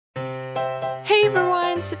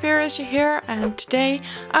everyone, Savi here, and today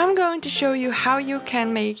I'm going to show you how you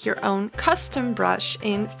can make your own custom brush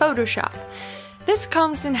in Photoshop. This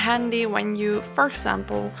comes in handy when you, for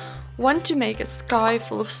example, want to make a sky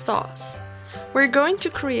full of stars. We're going to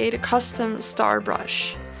create a custom star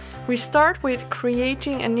brush. We start with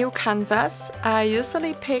creating a new canvas. I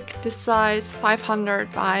usually pick the size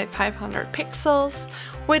 500 by 500 pixels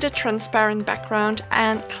with a transparent background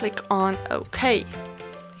and click on OK.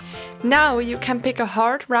 Now you can pick a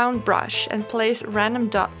hard round brush and place random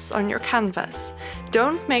dots on your canvas.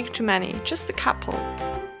 Don't make too many, just a couple.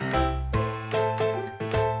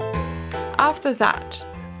 After that,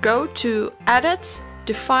 go to Edit,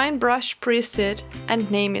 Define Brush Preset and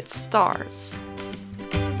name it Stars.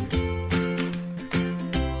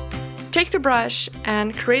 Take the brush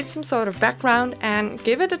and create some sort of background and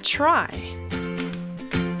give it a try.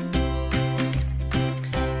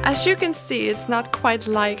 As you can see, it's not quite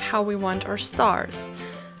like how we want our stars.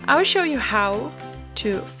 I will show you how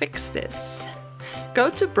to fix this. Go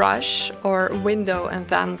to Brush or Window and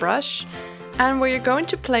then Brush, and where you're going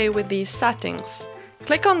to play with these settings.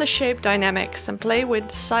 Click on the Shape Dynamics and play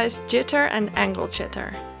with Size Jitter and Angle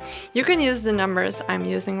Jitter. You can use the numbers I'm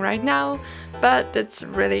using right now, but it's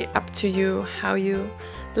really up to you how you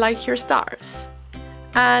like your stars.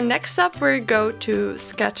 And next up we go to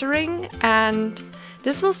Scattering, and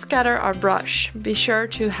this will scatter our brush. Be sure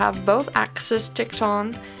to have both axes ticked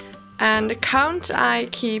on, and the count I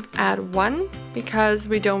keep at 1 because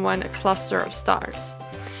we don't want a cluster of stars.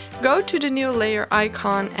 Go to the new layer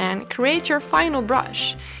icon and create your final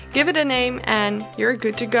brush. Give it a name and you're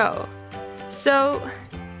good to go. So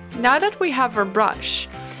now that we have our brush,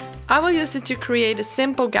 I will use it to create a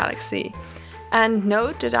simple galaxy. And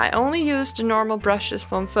note that I only use the normal brushes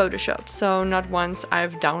from Photoshop, so not ones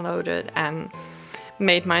I've downloaded and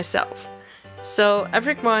made myself. So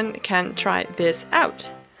everyone can try this out.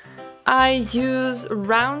 I use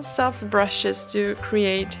round soft brushes to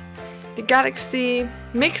create the galaxy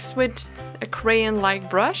mixed with a crayon-like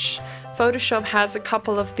brush. Photoshop has a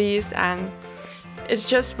couple of these and it's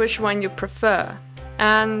just which one you prefer.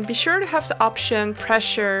 And be sure to have the option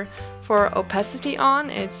pressure for opacity on.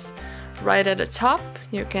 It's right at the top.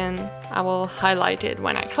 I will highlight it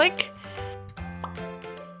when I click.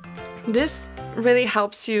 This really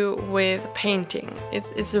helps you with painting.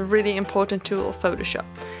 It's a really important tool of Photoshop.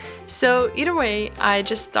 So either way, I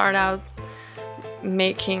just start out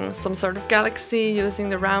making some sort of galaxy using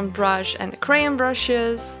the round brush and the crayon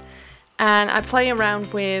brushes, and I play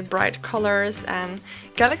around with bright colors, and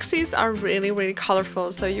galaxies are really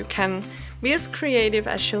colorful, so you can be as creative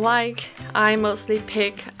as you like. I mostly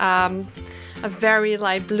pick a very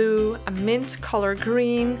light blue, a mint color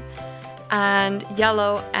green, and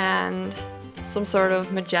yellow, and some sort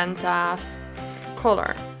of magenta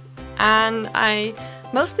color. And I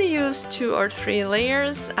mostly use 2 or 3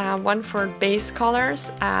 layers, one for base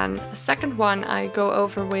colors and a second one I go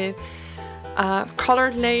over with a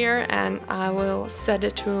colored layer, and I will set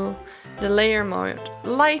it to the layer mode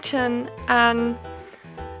lighten, and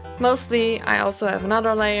mostly I also have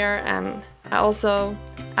another layer and I also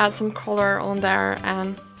add some color on there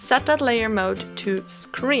and set that layer mode to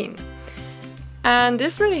screen. And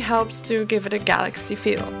this really helps to give it a galaxy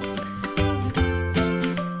feel.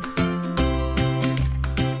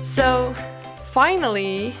 So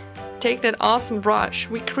finally, take that awesome brush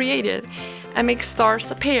we created and make stars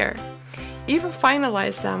appear. Even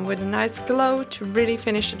finalize them with a nice glow to really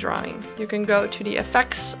finish the drawing. You can go to the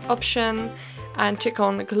effects option and tick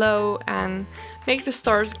on the glow and make the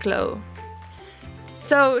stars glow.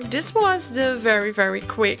 So this was the very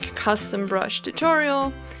quick custom brush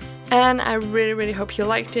tutorial. And I really hope you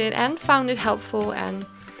liked it and found it helpful, and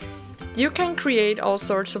you can create all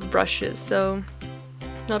sorts of brushes, so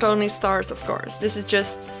not only stars of course.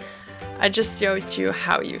 I just showed you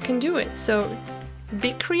how you can do it, so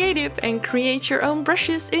be creative and create your own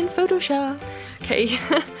brushes in Photoshop. Okay,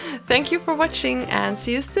 thank you for watching and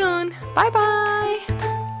see you soon. Bye bye!